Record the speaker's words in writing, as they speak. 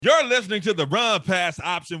You're listening to the Run Pass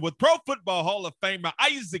Option with Pro Football Hall of Famer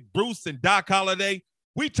Isaac Bruce and Doc Holliday.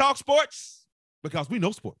 We talk sports because we know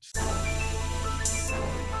sports.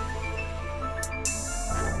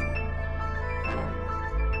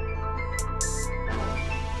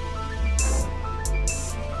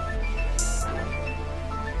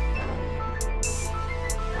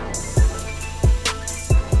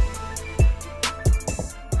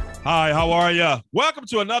 Hi, how are you? Welcome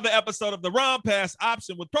to another episode of the Run Pass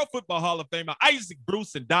Option with Pro Football Hall of Famer Isaac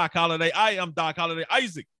Bruce and Doc Holliday. I am Doc Holliday.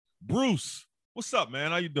 Isaac, Bruce, what's up,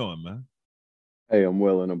 man? How you doing, man? Hey, I'm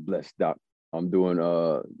well and I'm blessed, Doc. I'm doing,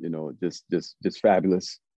 just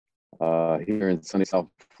fabulous here in sunny South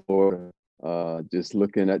Florida. Just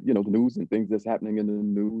looking at, the news and things that's happening in the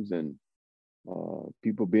news and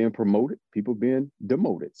people being promoted, people being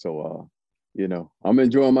demoted. So, I'm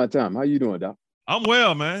enjoying my time. How you doing, Doc? I'm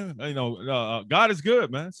well, man. God is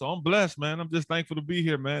good, man. So I'm blessed, man. I'm just thankful to be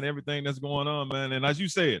here, man. Everything that's going on, man. And as you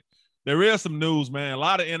said, there is some news, man. A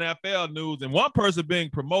lot of NFL news, and one person being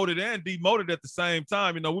promoted and demoted at the same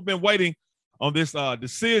time. We've been waiting on this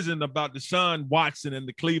decision about Deshaun Watson and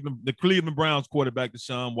the Cleveland Browns quarterback,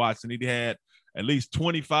 Deshaun Watson. He had at least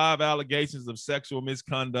 25 allegations of sexual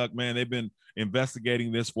misconduct, man. They've been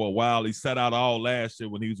investigating this for a while. He set out all last year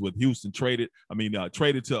when he was with Houston, traded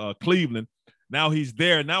to Cleveland. Now he's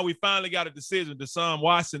there. Now we finally got a decision. Deshaun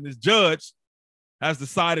Watson, this judge, has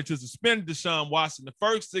decided to suspend Deshaun Watson the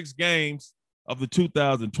first 6 games of the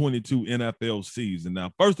 2022 NFL season.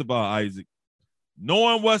 Now, first of all, Isaac,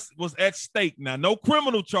 knowing what was at stake now, no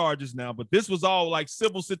criminal charges now, but this was all like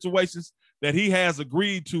civil situations that he has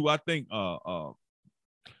agreed to, I think, go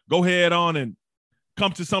ahead on and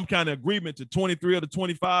come to some kind of agreement to 23 or to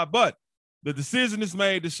 25. But the decision is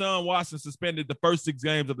made. Deshaun Watson suspended the first 6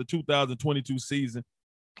 games of the 2022 season.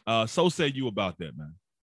 So say you about that, man.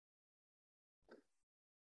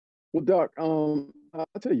 Well, Doc, I'll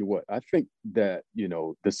tell you what. I think that,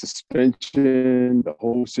 the suspension, the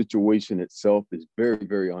whole situation itself is very,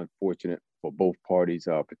 very unfortunate for both parties,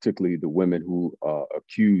 particularly the women who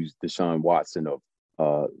accused Deshaun Watson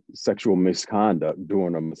of sexual misconduct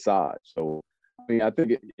during a massage. So, I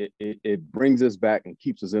think it brings us back and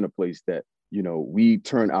keeps us in a place that, we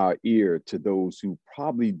turn our ear to those who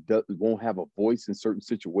probably won't have a voice in certain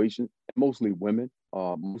situations, mostly women,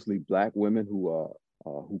 mostly Black women who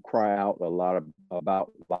cry out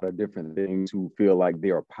about a lot of different things, who feel like they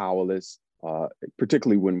are powerless,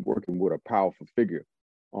 particularly when working with a powerful figure.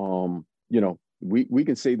 We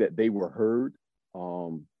can say that they were heard,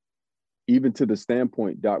 even to the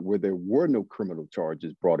standpoint, Doc, where there were no criminal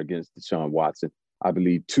charges brought against Deshaun Watson. I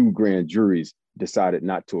believe 2 grand juries decided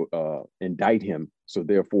not to indict him. So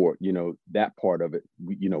therefore, that part of it,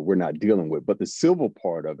 we're not dealing with. But the civil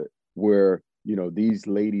part of it, where, these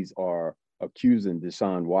ladies are accusing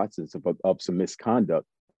Deshaun Watson of some misconduct,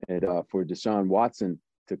 and for Deshaun Watson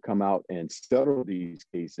to come out and settle these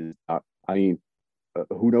cases,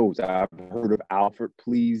 who knows? I've heard of Alfred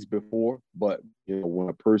pleas before, but when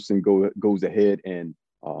a person goes ahead and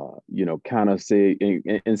kind of say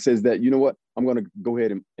and says that, what, I'm going to go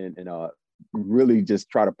ahead and really just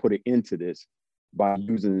try to put it into this by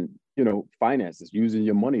using, finances, using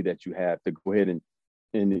your money that you have to go ahead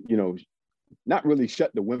and not really shut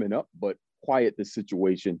the women up, but quiet the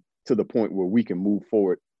situation to the point where we can move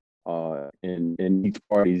forward and each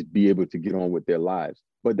parties be able to get on with their lives.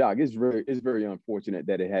 But Doc, it's very unfortunate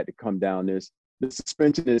that it had to come down this. The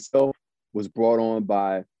suspension itself was brought on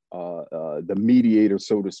by the mediator,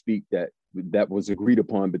 so to speak, that was agreed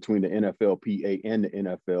upon between the NFLPA and the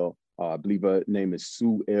NFL. I believe her name is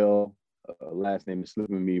Sue L. Last name is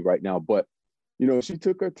slipping me right now, but she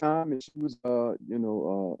took her time and she was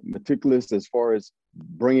meticulous as far as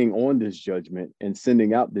bringing on this judgment and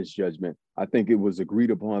sending out this judgment. I think it was agreed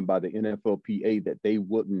upon by the NFLPA that they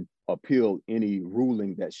wouldn't appeal any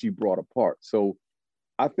ruling that she brought apart. So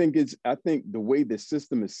I think the way the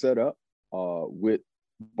system is set up, with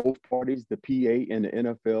both parties, the PA and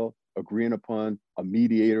the NFL, agreeing upon a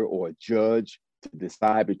mediator or a judge to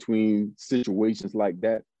decide between situations like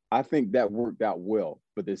that, I think that worked out well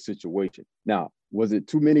for this situation. Now, was it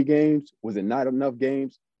too many games? Was it not enough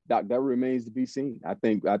games? Doc, that remains to be seen. I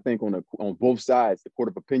think on both sides, the court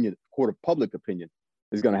of public opinion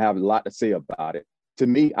is going to have a lot to say about it. To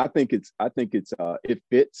me, I think it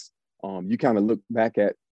fits. You kind of look back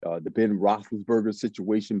at the Ben Roethlisberger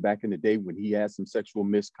situation back in the day when he had some sexual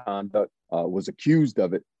misconduct, was accused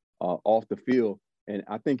of it off the field. And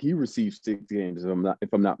I think he received 6 games,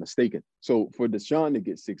 if I'm not mistaken. So for Deshaun to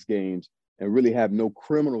get 6 games and really have no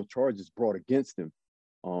criminal charges brought against him,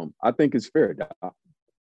 I think it's fair, Doc.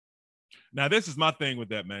 Now, this is my thing with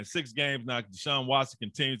that, man. 6 games now. Deshaun Watson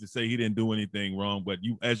continues to say he didn't do anything wrong, but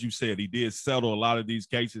as you said, he did settle a lot of these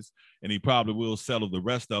cases, and he probably will settle the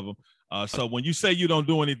rest of them. So when you say you don't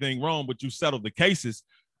do anything wrong, but you settle the cases,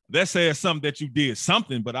 that says something that you did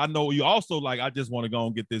something. But I know you also I just want to go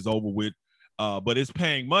and get this over with. But it's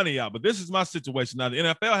paying money out. But this is my situation. Now, the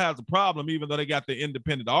NFL has a problem, even though they got the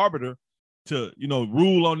independent arbiter to,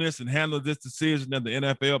 rule on this and handle this decision. And the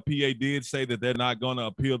NFLPA did say that they're not going to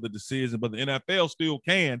appeal the decision, but the NFL still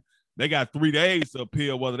can. They got 3 days to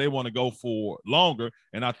appeal whether they want to go for longer.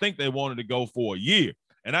 And I think they wanted to go for a year.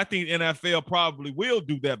 And I think the NFL probably will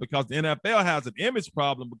do that because the NFL has an image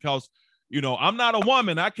problem because, I'm not a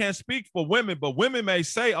woman. I can't speak for women, but women may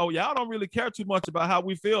say, oh, y'all don't really care too much about how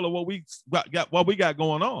we feel or what we got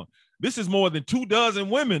going on. This is more than 24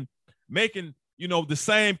 women making the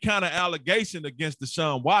same kind of allegation against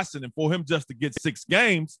Deshaun Watson, and for him just to get 6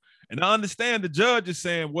 games. And I understand the judge is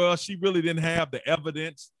saying, well, she really didn't have the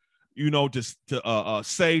evidence, just to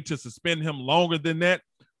say to suspend him longer than that.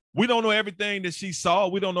 We don't know everything that she saw.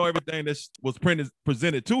 We don't know everything that was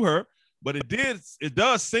presented to her, but it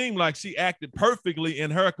does seem like she acted perfectly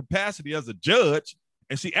in her capacity as a judge,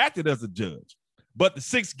 and she acted as a judge. But the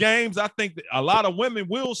 6 games, I think that a lot of women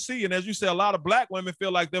will see, and as you say, a lot of Black women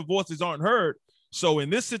feel like their voices aren't heard. So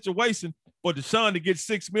in this situation, for Deshaun to get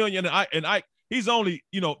 $6 million, he's only,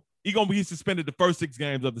 he's gonna be suspended the first 6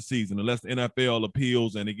 games of the season unless the NFL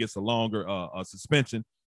appeals and it gets a longer suspension.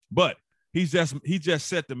 But he's just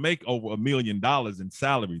set to make over $1 million in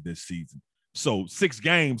salary this season. So 6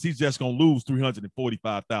 games, he's just gonna lose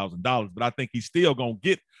 $345,000. But I think he's still gonna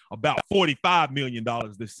get about $45 million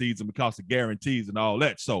this season because of guarantees and all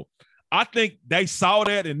that. So I think they saw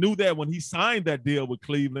that and knew that when he signed that deal with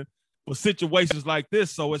Cleveland for situations like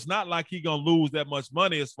this. So it's not like he's gonna lose that much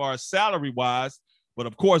money as far as salary wise. But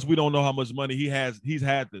of course, we don't know how much money he has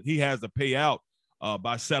to pay out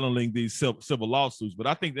by settling these civil lawsuits. But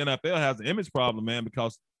I think the NFL has an image problem, man,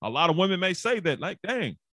 because a lot of women may say that, like,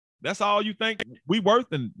 dang, that's all you think we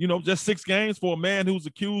worth, and just 6 games for a man who's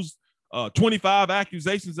accused 25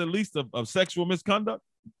 accusations at least of sexual misconduct.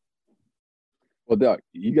 Well, Doc,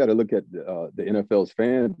 you got to look at the NFL's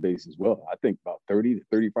fan base as well. I think about 30 to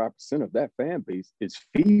 35% of that fan base is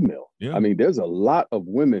female. Yeah. I mean, there's a lot of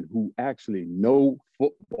women who actually know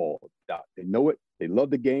football, Doc. They know it. They love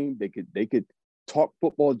the game. They could talk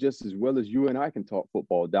football just as well as you and I can talk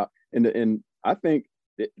football, Doc. And I think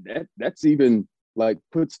that's even like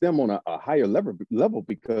puts them on a higher level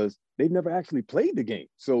because they've never actually played the game.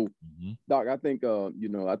 So, Doc, I think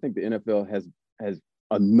I think the NFL has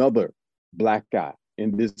another Black guy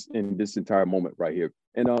in this entire moment right here.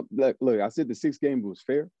 And look, I said the 6 games was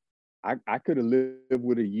fair. I could have lived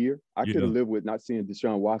with a year. I could have lived with not seeing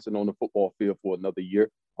Deshaun Watson on the football field for another year.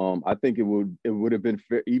 I think it would have been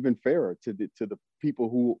even fairer to the people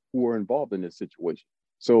who are involved in this situation.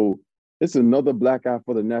 So it's another Black eye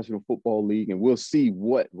for the National Football League, and we'll see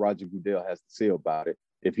what Roger Goodell has to say about it.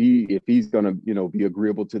 If he's going to be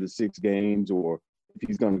agreeable to the 6 games, or if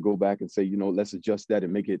he's going to go back and say, let's adjust that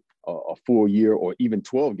and make it a full year or even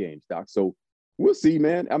 12 games, Doc. So we'll see,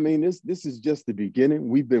 man. I mean, this is just the beginning.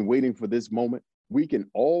 We've been waiting for this moment. We can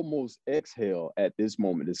almost exhale at this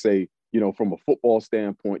moment to say, from a football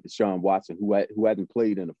standpoint, Deshaun Watson, who hadn't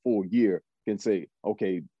played in a full year, can say,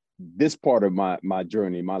 okay, this part of my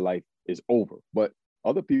journey, my life is over. But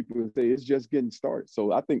other people say it's just getting started.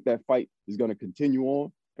 So I think that fight is going to continue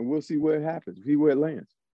on, and we'll see where it happens, see where it lands.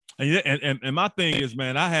 And my thing is,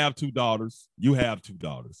 man, I have 2 daughters. You have 2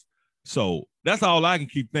 daughters. So that's all I can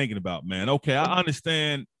keep thinking about, man. Okay, I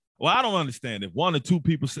understand. Well, I don't understand if 1 or 2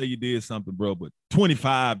 people say you did something, bro, but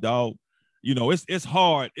 25, dog, it's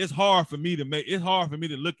hard. It's hard for me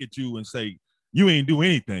to look at you and say you ain't do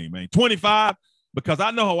anything, man. 25, because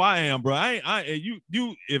I know how I am, bro.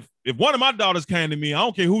 If one of my daughters came to me, I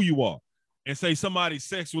don't care who you are, and say somebody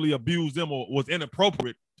sexually abused them or was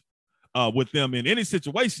inappropriate with them in any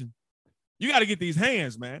situation, you got to get these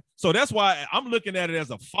hands, man. So that's why I'm looking at it as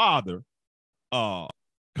a father,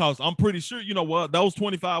 because I'm pretty sure, those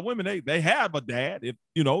 25 women, they have a dad. If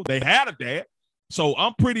they had a dad. So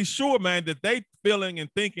I'm pretty sure, man, that they feeling and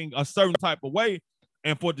thinking a certain type of way.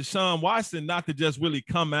 And for Deshaun Watson not to just really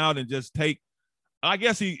come out and just take, I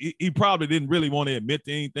guess he probably didn't really want to admit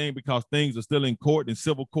to anything because things are still in court, in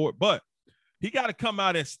civil court, but he got to come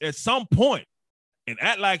out at some point and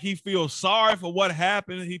act like he feels sorry for what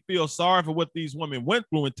happened. He feels sorry for what these women went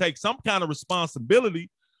through and take some kind of responsibility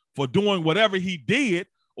for doing whatever he did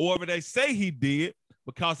or whatever they say he did,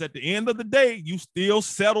 because at the end of the day, you still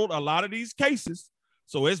settled a lot of these cases.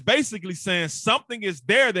 So it's basically saying something is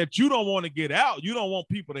there that you don't want to get out. You don't want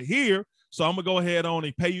people to hear. So I'm going to go ahead on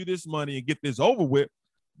and pay you this money and get this over with.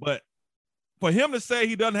 But for him to say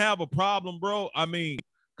he doesn't have a problem, bro, I mean,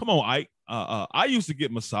 come on, Ike. I used to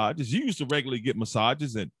get massages. You used to regularly get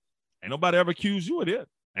massages, and ain't nobody ever accused you of that.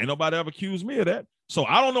 Ain't nobody ever accused me of that. So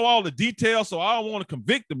I don't know all the details, so I don't want to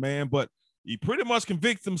convict the man, but he pretty much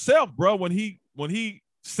convicts himself, bro, when he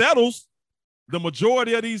settles the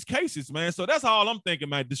majority of these cases, man. So that's all I'm thinking,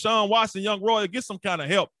 man. Deshaun Watson, young Roy, get some kind of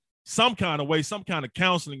help, some kind of way, some kind of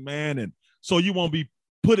counseling, man, and so you won't be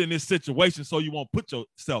put in this situation, so you won't put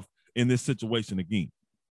yourself in this situation again.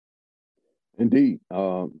 Indeed.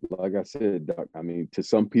 Like I said, Doc, I mean, to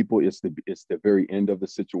some people, it's the very end of the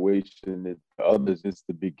situation. And to others, it's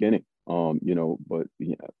the beginning. But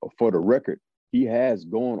for the record, he has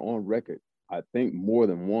gone on record, I think, more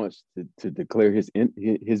than once to declare his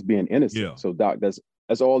being innocent. Yeah. So, Doc,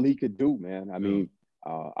 that's all he could do, man. I mean,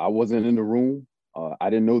 I wasn't in the room. I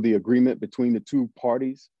didn't know the agreement between the two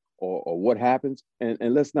parties or what happens. And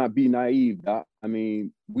let's not be naive, Doc. I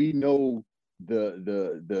mean, we know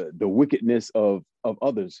the wickedness of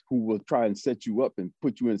others who will try and set you up and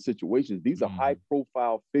put you in situations. These are high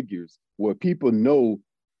profile figures where people know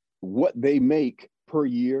what they make per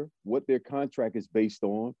year, what their contract is based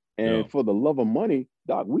on. And for the love of money,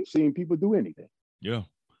 Doc, we've seen people do anything. Yeah,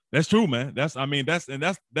 that's true, man.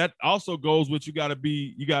 That also goes with you got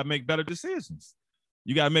to make better decisions.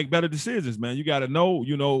 You got to make better decisions, man. You got to know,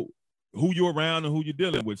 who you're around and who you're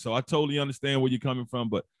dealing with. So I totally understand where you're coming from,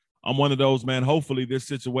 but I'm one of those, man. Hopefully this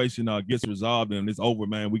situation gets resolved and it's over,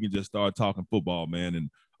 man. We can just start talking football, man.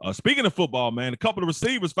 And speaking of football, man, a couple of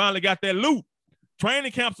receivers finally got their loot.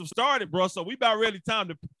 Training camps have started, bro. So we about ready time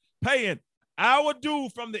to pay in. Our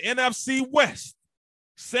dude from the NFC West,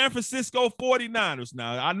 San Francisco 49ers.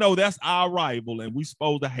 Now, I know that's our rival, and we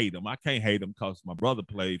supposed to hate them. I can't hate them because my brother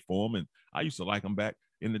played for them, and I used to like them back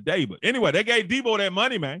in the day. But anyway, they gave Deebo that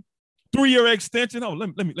money, man. 3-year extension. Oh,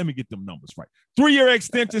 let me get them numbers right. 3-year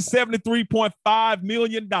extension, $73.5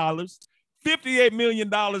 million, $58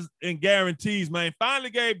 million in guarantees, man. Finally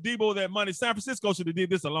gave Deebo that money. San Francisco should have did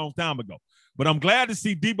this a long time ago. But I'm glad to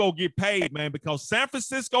see Deebo get paid, man, because San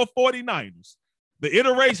Francisco 49ers, the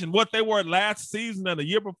iteration, what they were last season and the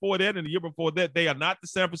year before that and the year before that, they are not the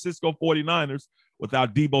San Francisco 49ers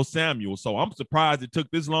without Deebo Samuel. So I'm surprised it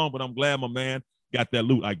took this long, but I'm glad my man got that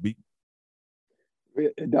loot, Ike B.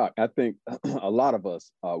 Doc, I think a lot of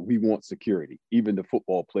us, we want security. Even the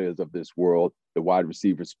football players of this world, the wide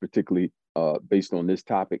receivers, particularly based on this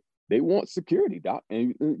topic, they want security, Doc.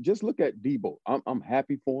 And just look at Deebo. I'm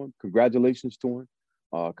happy for him. Congratulations to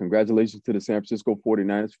him. Congratulations to the San Francisco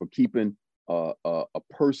 49ers for keeping a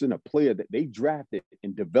player that they drafted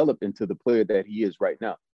and developed into the player that he is right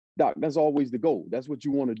now. Doc, that's always the goal. That's what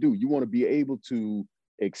you want to do. You want to be able to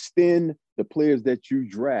extend the players that you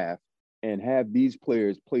draft and have these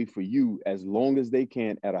players play for you as long as they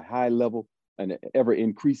can at a high level and an ever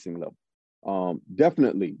increasing level.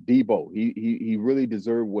 Definitely Deebo, he really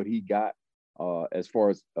deserved what he got as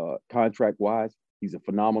far as contract wise. He's a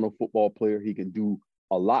phenomenal football player. He can do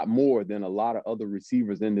a lot more than a lot of other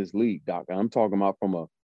receivers in this league, Doc. And I'm talking about from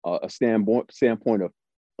a standpoint of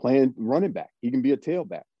playing running back. He can be a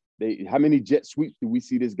tailback. How many jet sweeps do we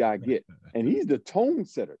see this guy get? And he's the tone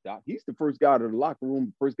setter, Doc. He's the first guy to the locker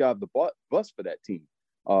room, first guy of the bus for that team.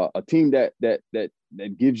 A team that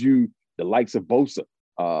gives you the likes of Bosa,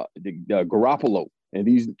 the Garoppolo, and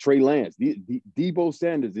these Trey Lance. Deebo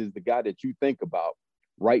Sanders is the guy that you think about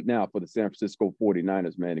right now for the San Francisco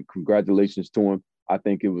 49ers, man. And congratulations to him. I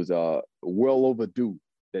think it was well overdue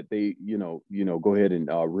that they, go ahead and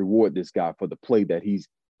reward this guy for the play that he's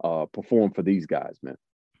performed for these guys, man.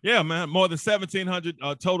 Yeah, man, more than 1,700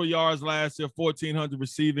 total yards last year, 1,400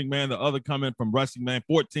 receiving, man. The other coming from rushing, man,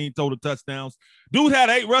 14 total touchdowns. Dude had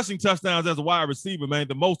 8 rushing touchdowns as a wide receiver, man,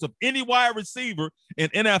 the most of any wide receiver in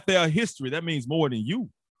NFL history. That means more than you,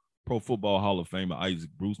 Pro Football Hall of Famer Isaac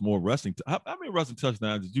Bruce. More rushing. How many rushing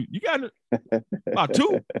touchdowns did you got? About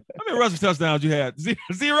 2. How many rushing touchdowns you had?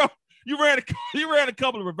 0. You ran a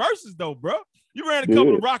couple of reverses though, bro. You ran a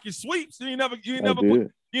couple of rocket sweeps. You never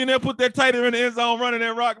put that tighter in the end zone running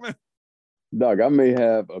that rock, man. Doug, I may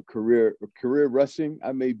have a career rushing.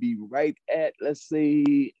 I may be right at, let's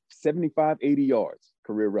say, 75, 80 yards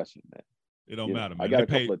career rushing, man. It don't matter, man. I got a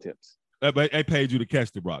couple of tips. They paid you to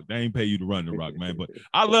catch the rock. They ain't pay you to run the rock, man. But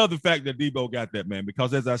I love the fact that Deebo got that, man,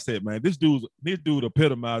 because as I said, man, this dude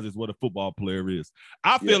epitomizes what a football player is.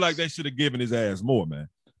 I feel like they should have given his ass more, man,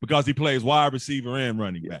 because he plays wide receiver and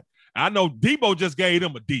running back. I know Deebo just gave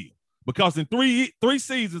him a deal. Because in three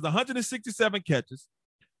seasons, 167 catches,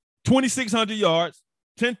 2,600 yards,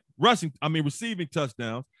 10 receiving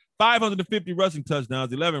touchdowns, 550 rushing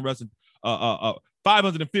touchdowns, 11 rushing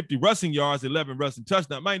 550 rushing yards, 11 rushing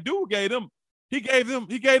touchdowns. Man, dude gave them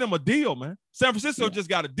a deal, man. San Francisco just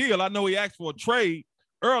got a deal. I know he asked for a trade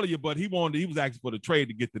earlier, but he was asking for the trade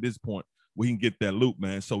to get to this point where he can get that loop,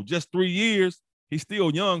 man. So just 3 years, he's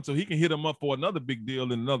still young, so he can hit him up for another big deal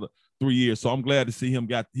in another 3 years. So I'm glad to see him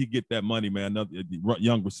get that money, man. Another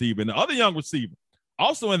young receiver. And the other young receiver,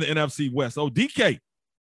 also in the NFC West. So DK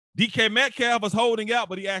Metcalf was holding out,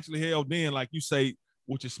 but he actually held in, like you say,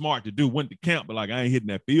 which is smart to do. Went to camp, but like I ain't hitting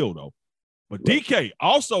that field though. But DK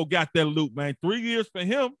also got that loop, man. 3 years for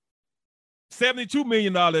him, $72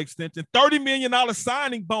 million extension, $30 million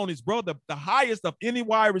signing bonus, bro. The highest of any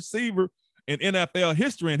wide receiver in NFL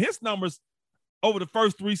history. And his numbers over the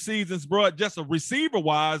first 3 seasons, bro, just a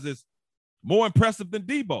receiver-wise, is more impressive than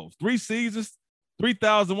Deebo's. 3 seasons,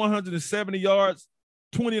 3,170 yards,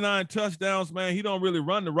 29 touchdowns, man. He don't really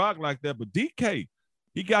run the rock like that. But DK,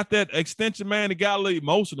 he got that extension, man. He got a little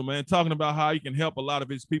emotional, man, talking about how he can help a lot of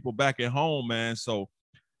his people back at home, man. So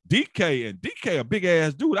DK, a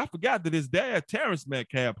big-ass dude. I forgot that his dad, Terrence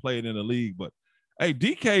Metcalf, played in the league. But, hey,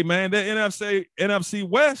 DK, man, that NFC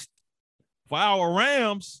West for our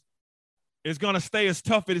Rams is going to stay as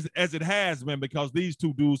tough as it has, man, because these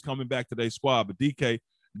 2 dudes coming back to their squad. But DK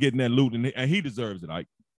getting that loot, and he deserves it, Ike.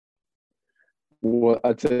 Well,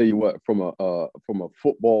 I tell you what, from a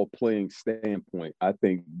football playing standpoint, I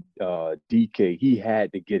think DK, he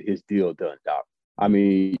had to get his deal done, Doc. I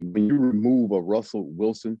mean, when you remove a Russell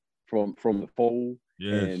Wilson from the fold,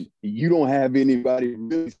 and you don't have anybody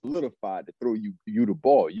really solidified to throw you the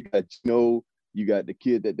ball. You got you got the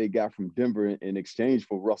kid that they got from Denver in exchange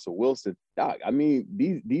for Russell Wilson. Doc, I mean,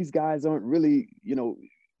 these guys aren't really,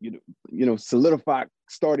 solidified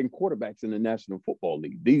starting quarterbacks in the National Football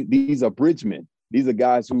League. These are bridgemen. These are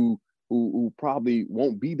guys who probably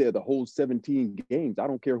won't be there the whole 17 games. I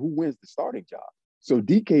don't care who wins the starting job. So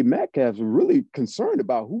DK Metcalf's really concerned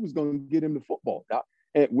about who was going to get him the football, Doc.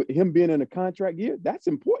 And with him being in a contract year, that's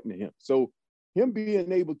important to him. So him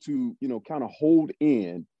being able to, kind of hold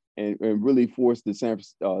in and really force the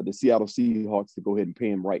Seattle Seahawks to go ahead and pay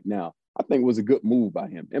him right now, I think was a good move by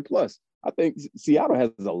him. And plus, I think Seattle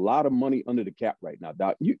has a lot of money under the cap right now,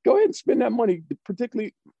 Doc. You go ahead and spend that money,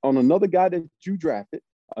 particularly on another guy that you drafted,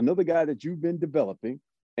 another guy that you've been developing,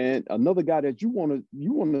 and another guy that you want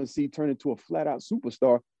to see turn into a flat-out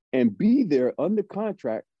superstar and be there under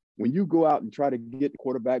contract when you go out and try to get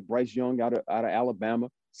quarterback Bryce Young out of Alabama,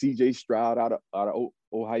 C.J. Stroud out of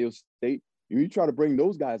Ohio State. You try to bring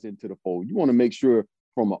those guys into the fold. You want to make sure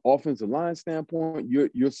from an offensive line standpoint,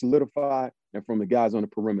 you're solidified, and from the guys on the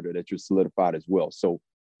perimeter that you're solidified as well. So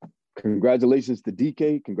congratulations to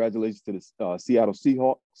DK. Congratulations to the Seattle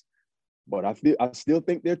Seahawks. But I still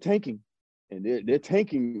think they're tanking, and they're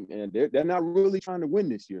tanking, and they're not really trying to win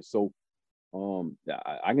this year. So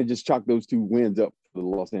I can just chalk those 2 wins up for the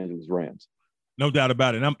Los Angeles Rams. No doubt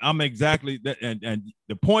about it. I'm exactly that, and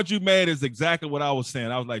the point you made is exactly what I was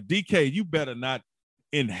saying. I was like, DK, you better not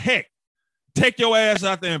in heck take your ass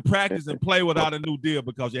out there and practice and play without a new deal,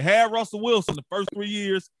 because you had Russell Wilson the first 3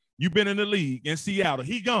 years you've been in the league in Seattle.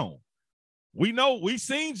 He gone. We know, we've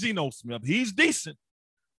seen Geno Smith. He's decent,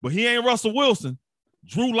 but he ain't Russell Wilson.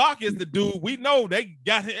 Drew Lock is the dude. We know they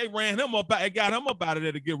ran him up. They got him up out of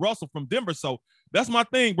there to get Russell from Denver. So that's my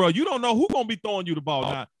thing, bro. You don't know who's gonna be throwing you the ball.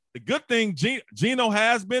 Now, the good thing, Geno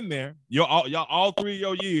has been there. All 3 of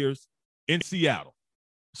your years in Seattle.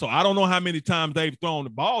 So I don't know how many times they've thrown the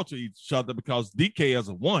ball to each other, because DK has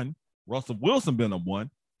a 1, Russell Wilson been a 1.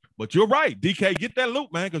 But you're right, DK, get that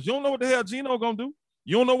loop, man, because you don't know what the hell Geno gonna do.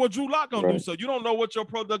 You don't know what Drew Lock gonna do, so you don't know what your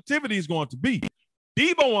productivity is going to be.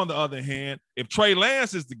 Deebo, on the other hand, if Trey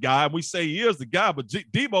Lance is the guy, we say he is the guy, but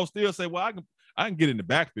Deebo still say, well, I can get in the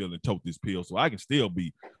backfield and tote this pill, so I can still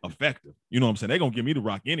be effective. You know what I'm saying? They're gonna give me the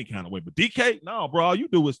rock any kind of way. But DK, no, bro, all you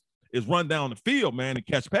do is run down the field, man, and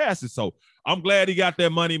catch passes. So I'm glad he got that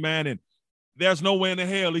money, man. And there's no way in the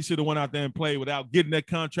hell he should have went out there and played without getting that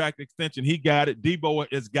contract extension. He got it. Deebo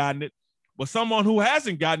has gotten it. But someone who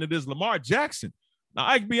hasn't gotten it is Lamar Jackson. Now,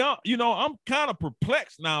 I'm kind of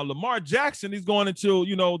perplexed now. Lamar Jackson, he's going into,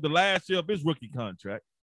 the last year of his rookie contract.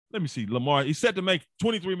 Let me see. Lamar, he's set to make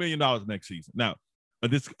 $23 million next season. Now,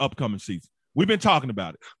 this upcoming season. We've been talking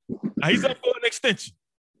about it. Now, he's up for an extension.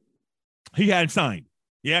 He hadn't signed.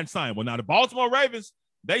 Well, now the Baltimore Ravens,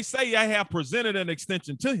 they say they have presented an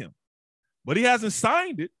extension to him, but he hasn't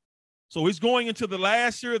signed it. So he's going into the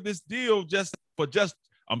last year of this deal for just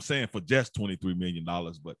 $23 million.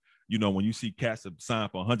 But, when you see cats have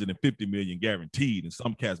signed for $150 million guaranteed, and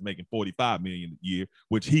some cats making $45 million a year,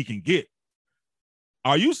 which he can get.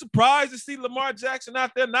 Are you surprised to see Lamar Jackson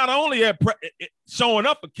out there not only showing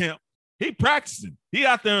up at camp, He practicing. He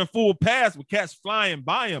out there in full pass with cats flying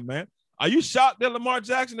by him, man. Are you shocked that Lamar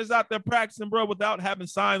Jackson is out there practicing, bro, without having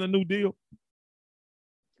signed a new deal?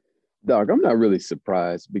 Dog, I'm not really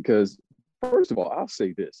surprised because, first of all, I'll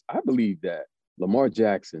say this. I believe that Lamar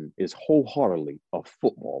Jackson is wholeheartedly a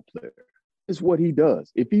football player. It's what he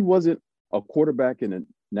does. If he wasn't a quarterback in the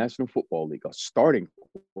National Football League, a starting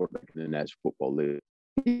quarterback in the National Football League,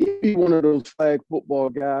 he'd be one of those flag football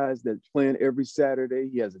guys that's playing every Saturday.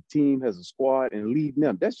 He has a team, has a squad, and leading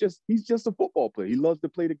them. He's just a football player. He loves to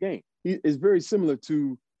play the game. He is very similar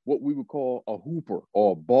to what we would call a hooper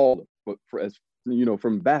or a baller, but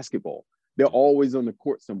from basketball. They're always on the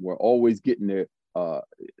court somewhere, always getting their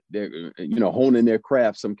honing their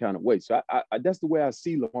craft some kind of way. So I that's the way I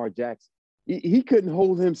see Lamar Jackson. He couldn't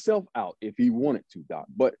hold himself out if he wanted to, Doc.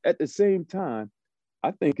 But at the same time, I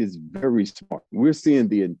think is very smart. We're seeing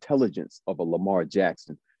the intelligence of a Lamar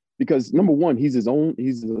Jackson because number one, he's his own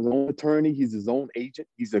attorney, he's his own agent,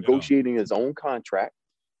 he's negotiating his own contract.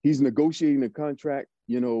 He's negotiating the contract,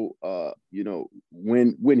 when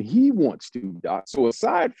he wants to, Doc. So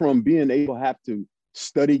aside from being able to have to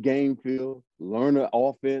study game film, learn an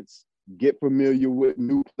offense, get familiar with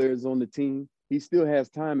new players on the team, he still has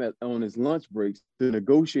time on his lunch breaks to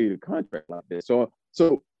negotiate a contract like that.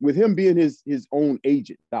 So with him being his own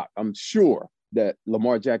agent, Doc, I'm sure that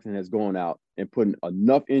Lamar Jackson has gone out and put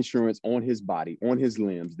enough insurance on his body, on his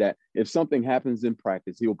limbs, that if something happens in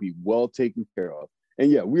practice, he'll be well taken care of. And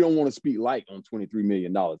yeah, we don't want to speak light on $23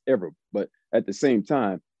 million ever, but at the same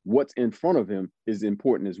time, what's in front of him is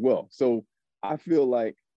important as well. So I feel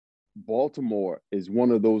like Baltimore is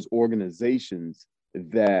one of those organizations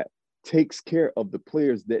that takes care of the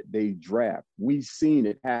players that they draft. We've seen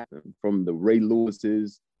it happen from the Ray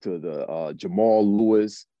Lewises to the Jamal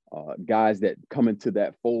Lewis, guys that come into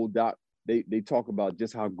that fold, Doc. They talk about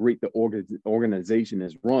just how great the organization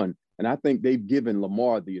is run. And I think they've given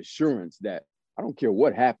Lamar the assurance that I don't care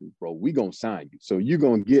what happens, bro, we're going to sign you. So you're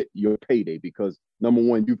going to get your payday because, number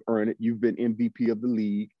one, you've earned it. You've been MVP of the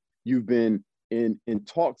league. You've been in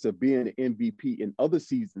talks of being an MVP in other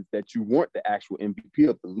seasons that you weren't the actual MVP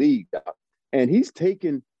of the league, Doc. And he's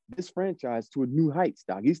taken this franchise to a new heights,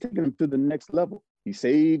 Doc. He's taken them to the next level. He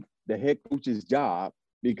saved the head coach's job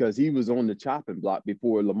because he was on the chopping block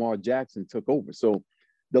before Lamar Jackson took over. So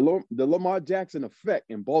the Lamar Jackson effect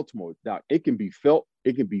in Baltimore, Doc, it can be felt,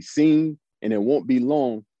 it can be seen, and it won't be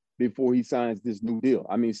long before he signs this new deal.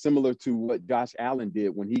 I mean, similar to what Josh Allen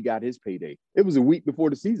did when he got his payday. It was a week before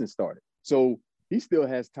the season started. So he still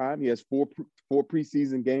has time. He has four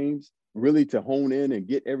preseason games really to hone in and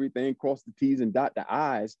get everything, cross the T's and dot the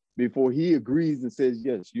I's before he agrees and says,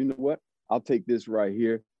 yes, you know what? I'll take this right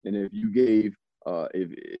here. And if you gave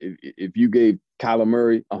Kyler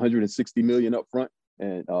Murray $160 million up front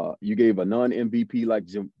and you gave a non-MVP like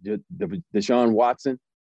Deshaun Watson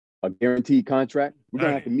a guaranteed contract, we're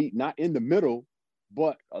going to have to meet not in the middle,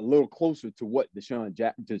 but a little closer to what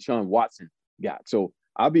Deshaun Watson got. So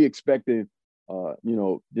I'll be expecting,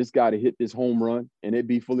 this guy to hit this home run and it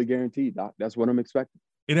be fully guaranteed, Doc. That's what I'm expecting.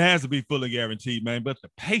 It has to be fully guaranteed, man. But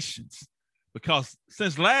the patience, because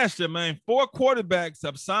since last year, man, 4 quarterbacks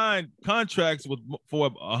have signed contracts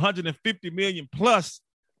for $150 million plus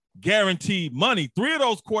guaranteed money. 3 of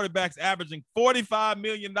those quarterbacks averaging $45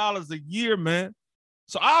 million a year, man.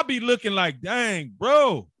 So I'll be looking like, dang,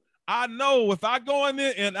 bro, I know if I go in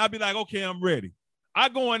there and I'll be like, okay, I'm ready. I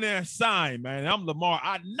go in there and sign, man. I'm Lamar.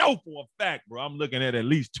 I know for a fact, bro, I'm looking at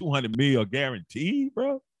least $200 million guaranteed,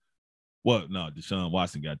 bro. Well, no, Deshaun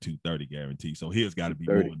Watson got $230 guaranteed, so his got to be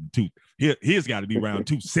more than two. His got to be around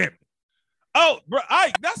 $270. Oh, bro,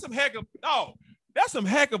 that's some heck of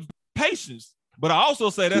patience. But I also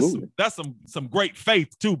say that's some great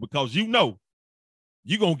faith too, because you're gonna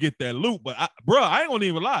get that loot. But I ain't gonna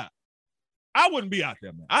even lie. I wouldn't be out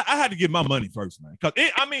there, man. I had to get my money first, man. Because,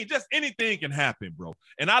 just anything can happen, bro.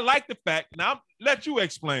 And I like the fact, now I'll let you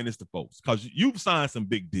explain this to folks, because you've signed some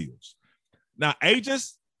big deals. Now,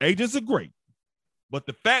 agents are great. But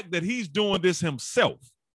the fact that he's doing this himself,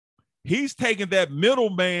 he's taking that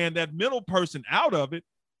middleman, that middle person out of it,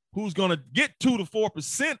 who's going to get 2 to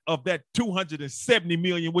 4% of that $270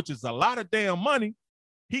 million, which is a lot of damn money.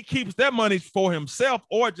 He keeps that money for himself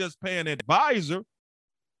or just paying an advisor.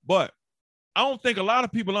 But I don't think a lot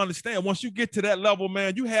of people understand. Once you get to that level,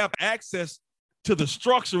 man, you have access to the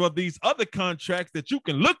structure of these other contracts that you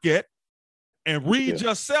can look at and read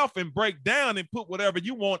yourself and break down and put whatever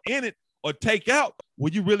you want in it or take out.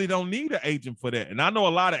 Well, you really don't need an agent for that. And I know a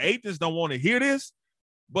lot of agents don't want to hear this,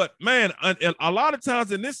 but man, a lot of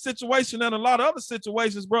times in this situation and a lot of other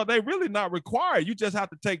situations, bro, they really not required. You just have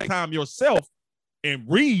to take time yourself and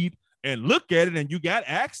read and look at it, and you got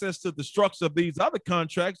access to the structure of these other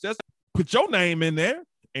contracts, just put your name in there,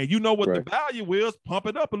 and you know what the value is, pump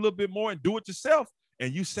it up a little bit more and do it yourself,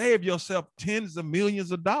 and you save yourself tens of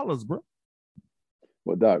millions of dollars, bro.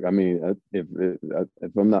 Well, Doc, I mean,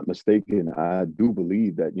 if I'm not mistaken, I do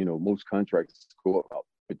believe that, most contracts go up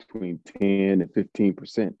between 10 and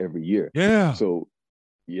 15% every year. Yeah. So,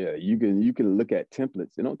 yeah, you can look at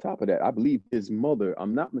templates. And on top of that, I believe his mother,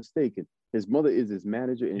 I'm not mistaken, his mother is his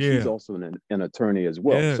manager, and she's also an attorney as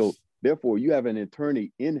well. Yes. So, therefore, you have an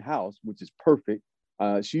attorney in-house, which is perfect.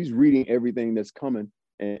 She's reading everything that's coming,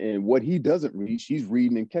 and what he doesn't read, she's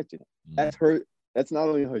reading and catching it. That's her. That's not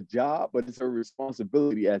only her job, but it's her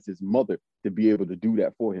responsibility as his mother to be able to do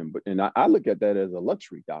that for him. And I look at that as a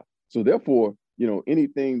luxury, Doc. So therefore,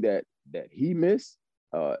 anything that he missed,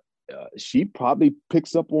 she probably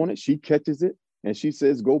picks up on it. She catches it, and she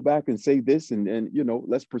says, "Go back and say this, and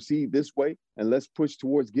let's proceed this way, and let's push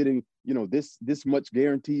towards getting this much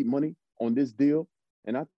guaranteed money on this deal."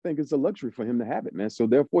 And I think it's a luxury for him to have it, man. So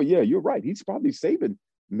therefore, yeah, you're right. He's probably saving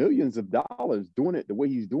millions of dollars doing it the way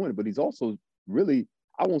he's doing it, but he's also really,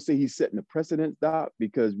 I won't say he's setting the precedent, Doc,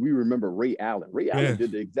 because we remember Ray Allen. Ray Allen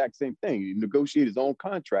did the exact same thing. He negotiated his own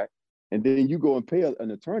contract, and then you go and pay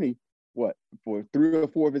an attorney, for 3 or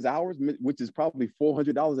 4 of his hours, which is probably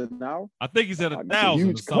 $400 an hour. I think he's at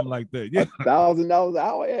 1,000 or something like that. Yeah, $1,000 an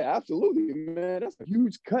hour. Yeah, absolutely, man. That's a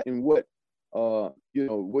huge cut in what what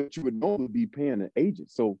you would normally be paying an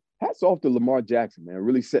agent. So hats off to Lamar Jackson, man.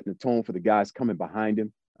 Really setting the tone for the guys coming behind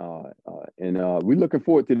him. And we're looking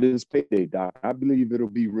forward to this payday, Doc. I believe it'll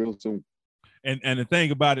be real soon. And the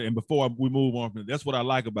thing about it, and before we move on from it, that's what I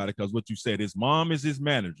like about it, because what you said, his mom is his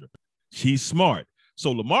manager. She's smart.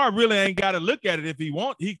 So Lamar really ain't got to look at it if he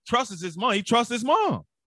wants. He trusts his mom. He trusts his mom.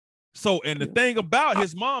 So, and the thing about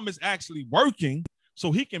his mom is actually working,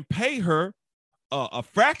 so he can pay her a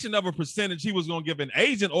fraction of a percentage he was going to give an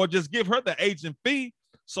agent, or just give her the agent fee.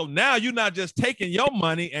 So now you're not just taking your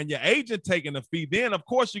money and your agent taking the fee. Then, of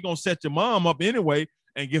course, you're going to set your mom up anyway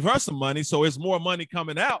and give her some money. So it's more money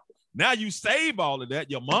coming out. Now you save all of that.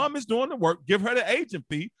 Your mom is doing the work. Give her the agent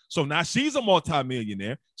fee. So now she's a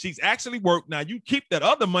multimillionaire. She's actually worked. Now you keep that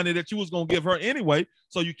other money that you was going to give her anyway.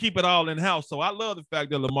 So you keep it all in-house. So I love the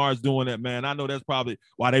fact that Lamar's doing that, man. I know that's probably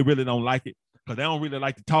why they really don't like it, because they don't really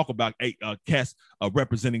like to talk about cats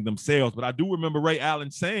representing themselves. But I do remember Ray Allen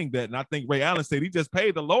saying that, and I think Ray Allen said he just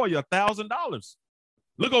paid the lawyer $1,000.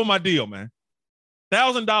 Look over my deal, man.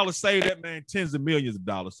 $1,000 saved that man tens of millions of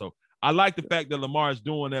dollars. So I like the fact that Lamar is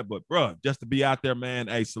doing that. But, bro, just to be out there, man,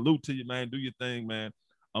 hey, salute to you, man. Do your thing, man.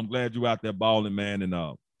 I'm glad you out there balling, man. And,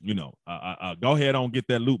 go ahead on get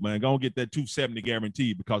that loot, man. Go and get that 270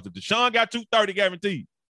 guaranteed, because if Deshaun got 230 guaranteed,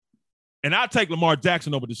 and I'll take Lamar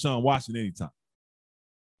Jackson over Deshaun Watson anytime.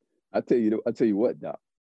 I tell you what, Doc.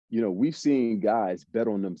 We've seen guys bet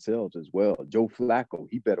on themselves as well. Joe Flacco,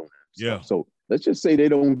 he bet on himself. Yeah. So let's just say they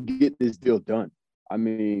don't get this deal done. I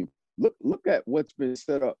mean, look at what's been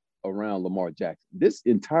set up around Lamar Jackson. This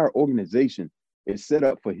entire organization is set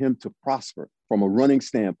up for him to prosper from a running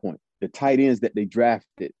standpoint. The tight ends that they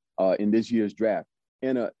drafted in this year's draft,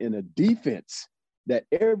 in a defense that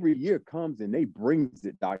every year comes and they brings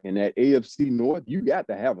it, Doc. In that AFC North, you got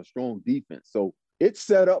to have a strong defense. So it's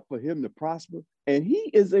set up for him to prosper, and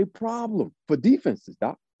he is a problem for defenses,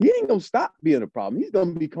 Doc. He ain't gonna stop being a problem. He's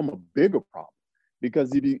gonna become a bigger problem,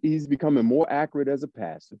 because he's becoming more accurate as a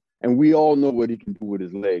passer, and we all know what he can do with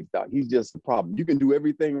his legs, Doc. He's just a problem. You can do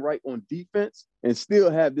everything right on defense and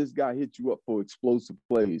still have this guy hit you up for explosive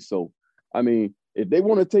plays. So, I mean, if they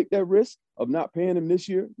want to take that risk of not paying him this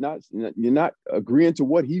year, you're not agreeing to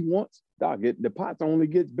what he wants, Doc, the pot only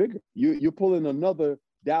gets bigger. You're pulling another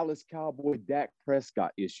Dallas Cowboy Dak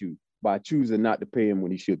Prescott issue by choosing not to pay him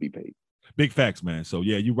when he should be paid. Big facts, man. So,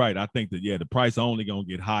 yeah, you're right. I think that, the price only going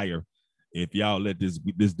to get higher if y'all let this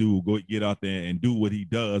dude go get out there and do what he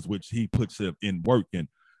does, which he puts in work. And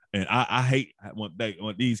I hate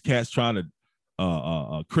when these cats trying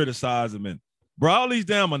to criticize him. And, bro, all these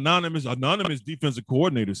damn anonymous defensive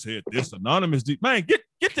coordinators said this, man,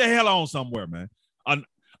 get the hell on somewhere, man.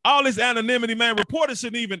 All this anonymity, man, reporters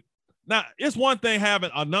shouldn't even. Now, it's one thing having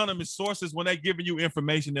anonymous sources when they're giving you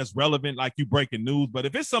information that's relevant, like you breaking news. But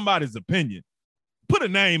if it's somebody's opinion, put a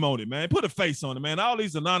name on it, man. Put a face on it, man. All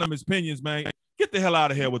these anonymous opinions, man, get the hell out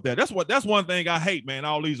of here with that. That's one thing I hate, man,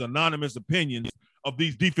 all these anonymous opinions of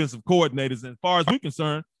these defensive coordinators. And as far as we're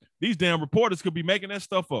concerned, these damn reporters could be making that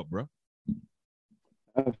stuff up, bro.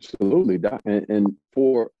 Absolutely, Doc. And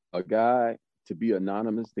for a guy to be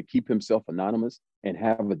anonymous, to keep himself anonymous and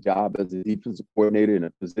have a job as a defensive coordinator in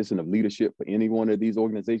a position of leadership for any one of these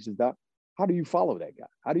organizations, Doc, how do you follow that guy?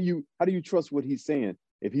 How do you trust what he's saying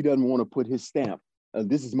if he doesn't want to put his stamp,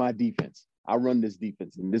 this is my defense. I run this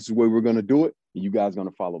defense, and this is where we're going to do it, and you guys are going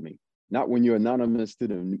to follow me. Not when you're anonymous to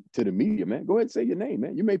the media, man. Go ahead and say your name,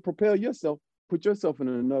 man. You may propel yourself, put yourself in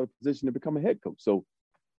another position to become a head coach. So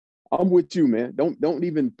I'm with you, man. Don't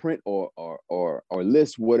even print or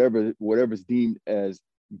list whatever's deemed as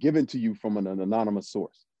given to you from an anonymous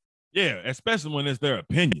source. Yeah, especially when it's their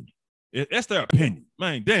opinion. That's their opinion,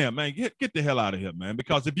 man. Damn, man, get the hell out of here, man.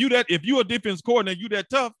 Because if you're a defense coordinator, you that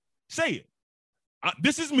tough, say it.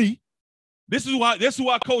 This is me. This is who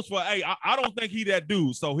I coach for. Hey, I don't think he that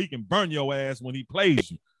dude, so he can burn your ass when he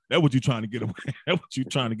plays you. That's what you trying to get away. That's what you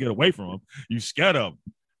trying to get away from him. You scared of him.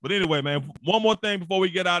 But anyway, man, one more thing before we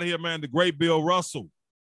get out of here, man. The great Bill Russell,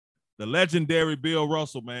 the legendary Bill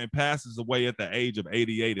Russell, man, passes away at the age of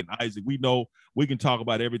 88. And Isaac, we know we can talk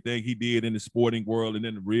about everything he did in the sporting world and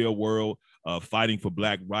in the real world, fighting for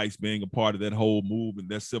black rights, being a part of that whole movement,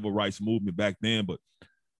 that civil rights movement back then.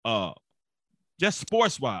 But just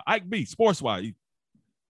sports-wise, Ike B, sports-wise,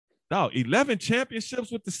 dog, 11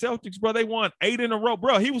 championships with the Celtics, bro. They won 8 in a row.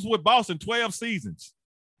 Bro, he was with Boston 12 seasons.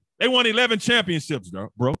 They won 11 championships,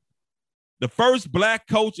 bro. The first black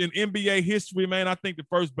coach in NBA history, man. I think the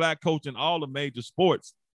first black coach in all the major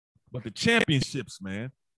sports. But the championships,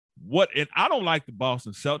 man. And I don't like the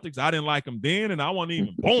Boston Celtics. I didn't like them then, and I wasn't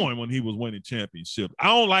even born when he was winning championships. I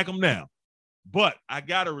don't like them now. But I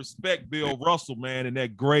got to respect Bill Russell, man, and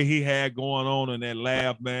that gray he had going on and that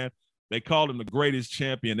laugh, man. They called him the greatest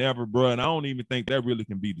champion ever, bro, and I don't even think that really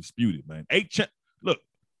can be disputed, man.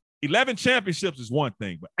 11 championships is one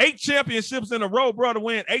thing, but 8 championships in a row, bro, to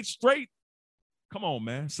win 8 straight. Come on,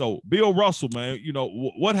 man. So Bill Russell, man, you know,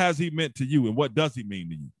 what has he meant to you and what does he mean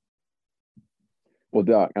to you? Well,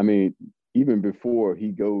 Doc, I mean, even before he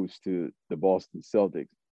goes to the Boston Celtics,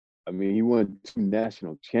 I mean, he won 2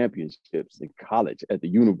 national championships in college at the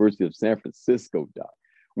University of San Francisco, Doc.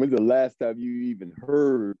 When's the last time you even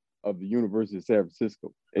heard of the University of San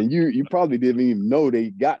Francisco? And you probably didn't even know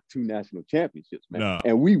they got 2 national championships, man. No.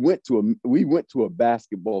 And we went to a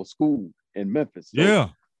basketball school in Memphis. So, yeah.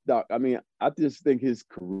 Doc, I mean, I just think his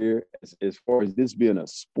career, as far as this being a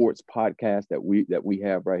sports podcast that we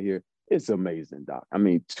have right here, it's amazing, Doc. I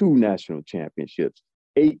mean, 2 national championships,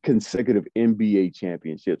 8 consecutive NBA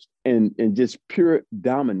championships, and just pure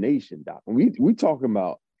domination, Doc. We talking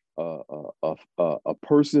about a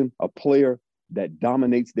person, a player that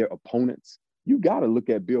dominates their opponents. You got to look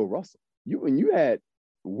at Bill Russell. You had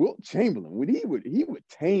Wilt Chamberlain. When he would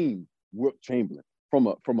tame Wilt Chamberlain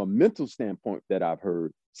from a mental standpoint that I've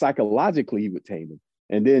heard. Psychologically, he would tame him,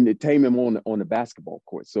 and then it tame him on the basketball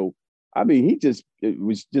court. So, I mean, it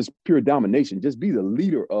was just pure domination. Just be the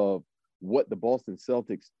leader of what the Boston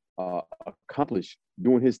Celtics accomplished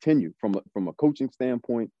during his tenure from a coaching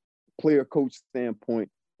standpoint, player coach standpoint,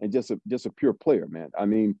 and just a pure player, man. I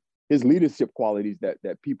mean, his leadership qualities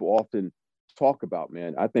that people often talk about,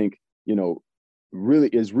 man, I think, you know, really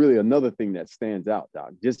is another thing that stands out,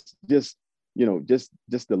 Doc. Just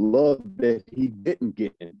the love that he didn't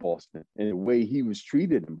get in Boston and the way he was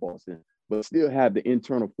treated in Boston, but still have the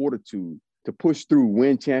internal fortitude to push through,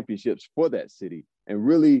 win championships for that city, and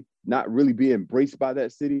really not really be embraced by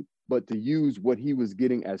that city, but to use what he was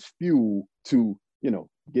getting as fuel to, you know,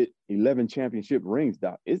 get 11 championship rings,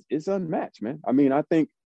 Doc. It's unmatched, man. I mean, I think,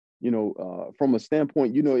 you know, from a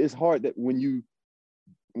standpoint, you know, it's hard that when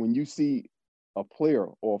you see a player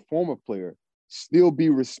or a former player still be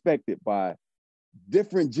respected by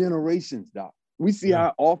different generations, Doc. We see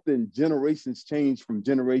how often generations change from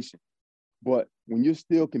generation, but when you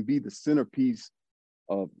still can be the centerpiece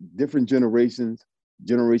of different generations,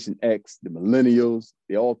 Generation X, the millennials,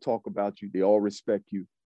 they all talk about you, they all respect you,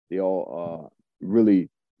 they all really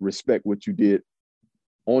respect what you did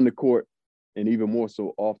on the court and even more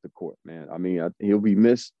so off the court, man. I mean, he'll be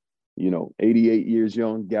missed, you know, 88 years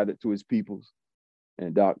young, gathered to his peoples.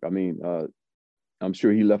 And Doc, I mean, I'm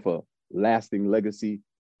sure he left a lasting legacy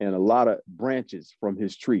and a lot of branches from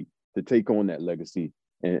his tree to take on that legacy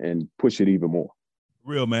and push it even more.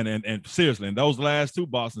 Real, man. And seriously, in those last 2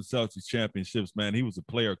 Boston Celtics championships, man, he was a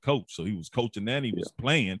player coach. So he was coaching and he was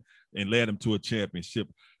playing and led him to a championship.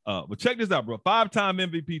 But check this out, bro. 5-time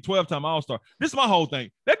MVP, 12-time All-Star. This is my whole thing.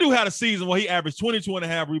 That dude had a season where he averaged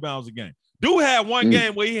 22.5 rebounds a game. Dude had one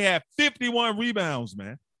game where he had 51 rebounds,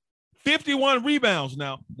 man. 51 rebounds.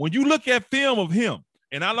 Now, when you look at film of him,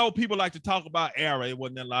 and I know people like to talk about era, it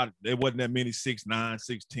wasn't that many 6'9",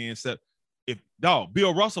 6'10", 7.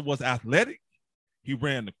 Bill Russell was athletic. He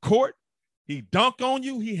ran the court. He dunked on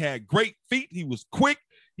you. He had great feet. He was quick.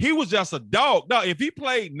 He was just a dog. Now, if he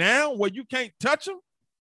played now where you can't touch him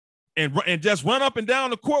and just run up and down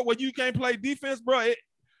the court where you can't play defense, bro,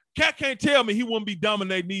 Cat can't tell me he wouldn't be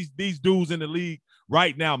dominating these dudes in the league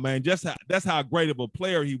right now, man. That's how great of a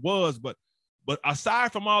player he was. But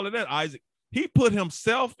aside from all of that, Isaac, he put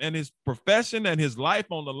himself and his profession and his life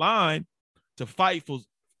on the line to fight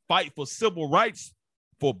for civil rights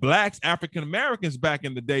for blacks, African Americans back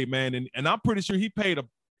in the day, man. And I'm pretty sure he paid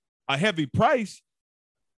a heavy price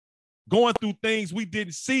going through things we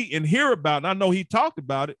didn't see and hear about. And I know he talked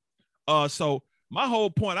about it. So my whole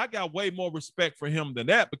point, I got way more respect for him than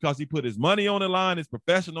that because he put his money on the line, his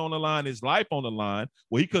profession on the line, his life on the line,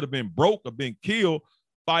 where he could have been broke or been killed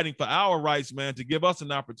fighting for our rights, man, to give us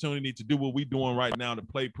an opportunity to do what we're doing right now, to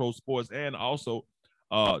play pro sports and also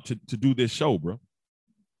to do this show, bro.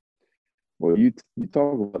 Well, you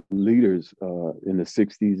talk about leaders in the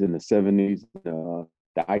 60s and the 70s, the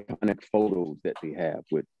iconic photos that they have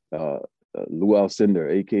with Lou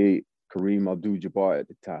Alcindor, a.k.a. Kareem Abdul-Jabbar at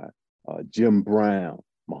the time, Jim Brown,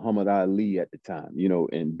 Muhammad Ali at the time, you know,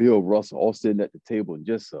 and Bill Russell all sitting at the table, and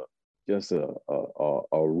just a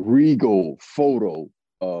regal photo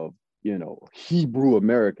of, you know, Hebrew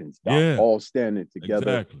Americans, Doc, all standing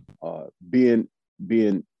together, being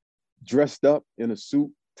dressed up in a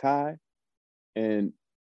suit, tie, and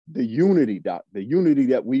the unity, Doc, the unity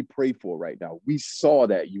that we pray for right now. We saw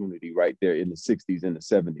that unity right there in the 60s and the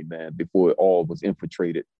 70s, man, before it all was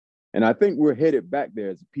infiltrated. And I think we're headed back there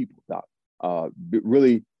as a people, Doc,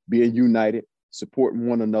 really being united, supporting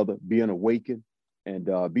one another, being awakened, and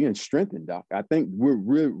being strengthened, Doc. I think we're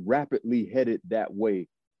really rapidly headed that way.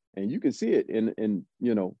 And you can see it in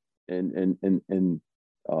you know, in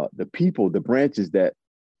the people, the branches that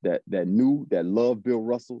knew, that loved Bill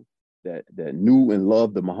Russell, that knew and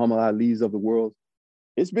loved the Muhammad Ali's of the world.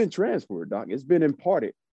 It's been transferred, Doc. It's been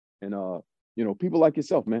imparted. And you know, people like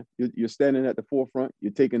yourself, man, you're standing at the forefront,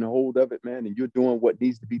 you're taking a hold of it, man, and you're doing what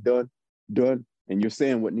needs to be done, and you're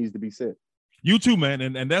saying what needs to be said. You too, man.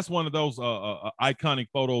 And that's one of those iconic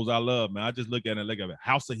photos I love, man. I just look at it,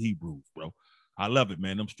 House of Hebrews, bro. I love it,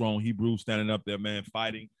 man. Them strong Hebrews standing up there, man,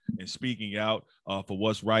 fighting and speaking out for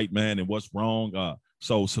what's right, man, and what's wrong.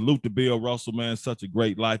 So salute to Bill Russell, man. Such a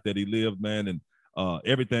great life that he lived, man, and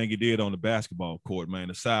everything he did on the basketball court, man,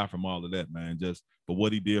 aside from all of that, man, just for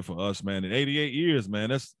what he did for us, man. In 88 years,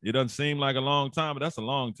 man, it doesn't seem like a long time, but that's a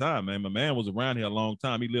long time, man. My man was around here a long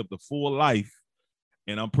time. He lived a full life,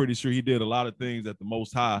 and I'm pretty sure he did a lot of things that the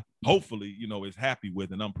Most High, hopefully, you know, is happy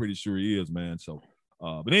with, and I'm pretty sure he is, man. So,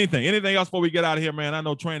 but anything else before we get out of here, man? I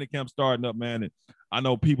know training camp starting up, man, and I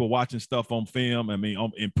know people watching stuff on film. I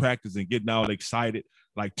mean, in practice and getting all excited.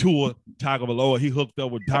 Like Tua Tagovailoa, he hooked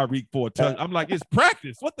up with Tyreek for a touch. I'm like, it's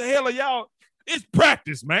practice. What the hell are y'all? It's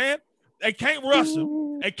practice, man. They can't rush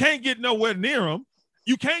him. They can't get nowhere near him.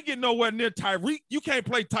 You can't get nowhere near Tyreek. You can't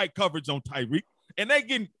play tight coverage on Tyreek. And they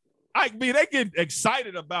getting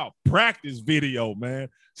excited about practice video, man.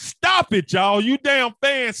 Stop it, y'all. You damn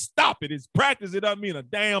fans, stop it. It's practice. It doesn't mean a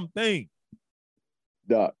damn thing.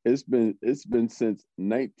 Doc, it's been since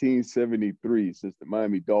 1973 since the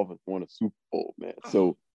Miami Dolphins won a Super Bowl, man.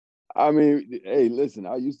 So, I mean, hey, listen,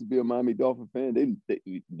 I used to be a Miami Dolphin fan.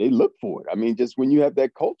 They look for it. I mean, just when you have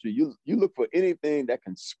that culture, you look for anything that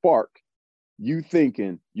can spark you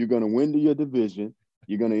thinking you're going to win to your division.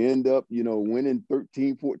 You're going to end up, you know, winning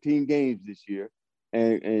 13, 14 games this year,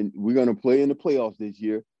 and we're going to play in the playoffs this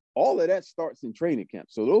year. All of that starts in training camp.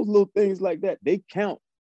 So those little things like that, they count.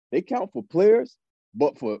 They count for players.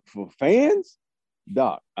 But for fans,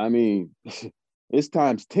 Doc, I mean, it's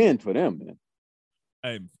times 10 for them, man.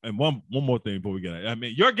 Hey, and one more thing before we get out. I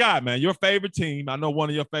mean, your guy, man, your favorite team. I know one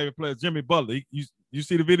of your favorite players, Jimmy Butler. You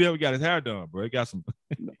see the video? He got his hair done, bro. He got some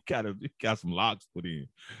got some locks put in.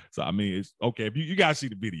 So I mean, it's okay. If you gotta see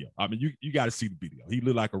the video. I mean, you gotta see the video. He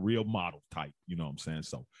looked like a real model type. You know what I'm saying?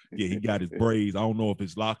 So yeah, he got his braids. I don't know if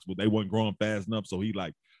his locks, but they weren't growing fast enough. So he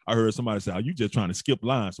like. I heard somebody say, "Are you just trying to skip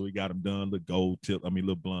lines?" So he got them done,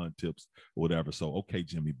 little blonde tips or whatever. So okay,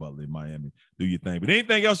 Jimmy Butler in Miami, do your thing. But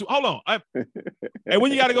anything else? Hold on. Hey,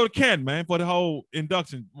 when you got to go to Canton, man, for the whole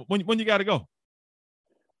induction? When you got to go?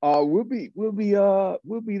 We'll be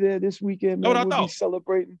there this weekend, man.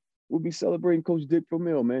 We'll be celebrating Coach Dick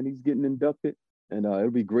Vermeil, man. He's getting inducted, and it'll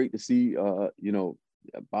be great to see about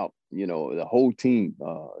the whole team,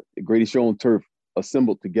 the greatest show on turf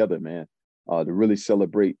assembled together, man. To really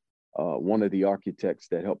celebrate one of the architects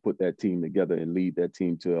that helped put that team together and lead that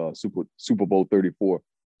team to Super Bowl 34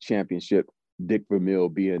 championship, Dick Vermeil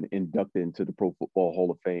being inducted into the Pro Football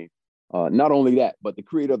Hall of Fame. Not only that, but the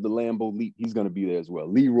creator of the Lambeau Leap, he's going to be there as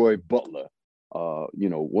well. Leroy Butler,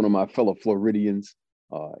 one of my fellow Floridians,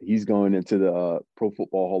 he's going into the Pro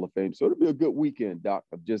Football Hall of Fame. So it'll be a good weekend, Doc,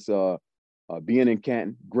 of just being in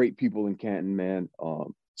Canton. Great people in Canton, man.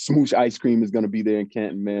 Smoosh Ice Cream is going to be there in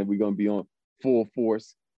Canton, man. We're going to be on full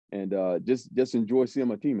force and just enjoy seeing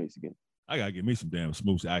my teammates again. I gotta get me some damn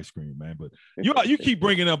Smoosh ice cream, man. But you keep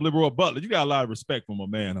bringing up Leroy Butler. You got a lot of respect for my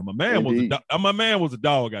man. My man was a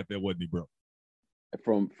dog out there, wasn't he, bro?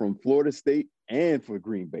 From Florida State and for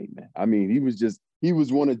Green Bay, man. I mean, he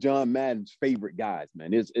was one of John Madden's favorite guys,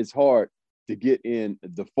 man. It's hard to get in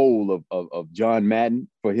the fold of John Madden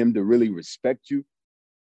for him to really respect you.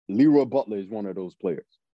 Leroy Butler is one of those players.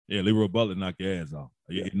 Yeah, Leroy Butler knocked your ass off.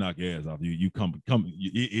 It knocked your ass off. You come,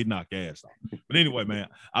 it knocked your ass off. But anyway, man,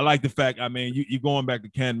 I like the fact, I mean, you going back to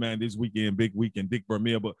Canton, man, this weekend, big weekend, Dick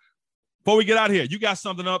Vermeer. But before we get out of here, you got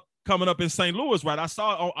something coming up in St. Louis, right? I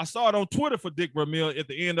saw it on Twitter for Dick Vermeer at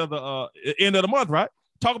the end of the month, right?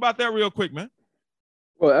 Talk about that real quick, man.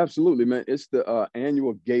 Well, absolutely, man. It's the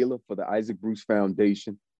annual gala for the Isaac Bruce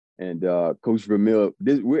Foundation. And Coach Vermeer,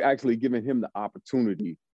 we're actually giving him the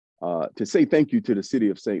opportunity to say thank you to the city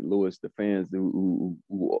of St. Louis, the fans who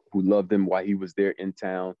loved him while he was there in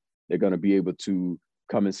town. They're going to be able to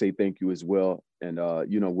come and say thank you as well. And,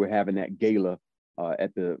 we're having that gala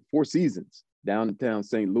at the Four Seasons downtown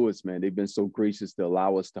St. Louis, man. They've been so gracious to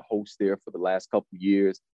allow us to host there for the last couple of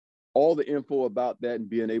years. All the info about that and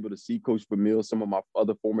being able to see Coach Vermeer, some of my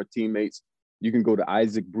other former teammates, you can go to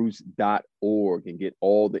isaacbruce.org and get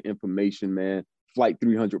all the information, man. Flight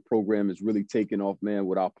 300 program is really taking off, man,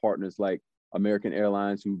 with our partners like American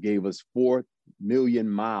Airlines, who gave us 4 million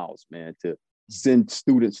miles, man, to send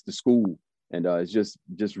students to school. And it's just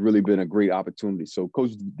really been a great opportunity. So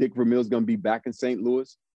Coach Dick Vermeer is going to be back in St.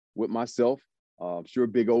 Louis with myself. I'm sure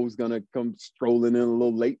Big O is going to come strolling in a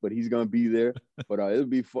little late, but he's going to be there. But it'll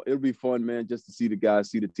be fun, man, just to see the guys,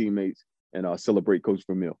 see the teammates, and celebrate Coach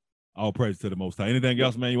Vermeer. All praise to the Most High. Anything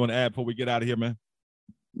else, man, you want to add before we get out of here, man?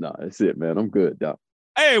 No, that's it, man. I'm good, Doc.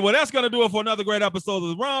 Hey, well, that's going to do it for another great episode of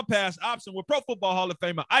the Run Pass Option with Pro Football Hall of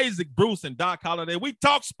Famer Isaac Bruce and Doc Holliday. We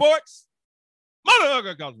talk sports.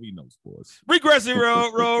 Motherfucker, because we know sports. Regressio,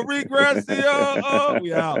 regressio.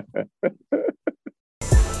 We out.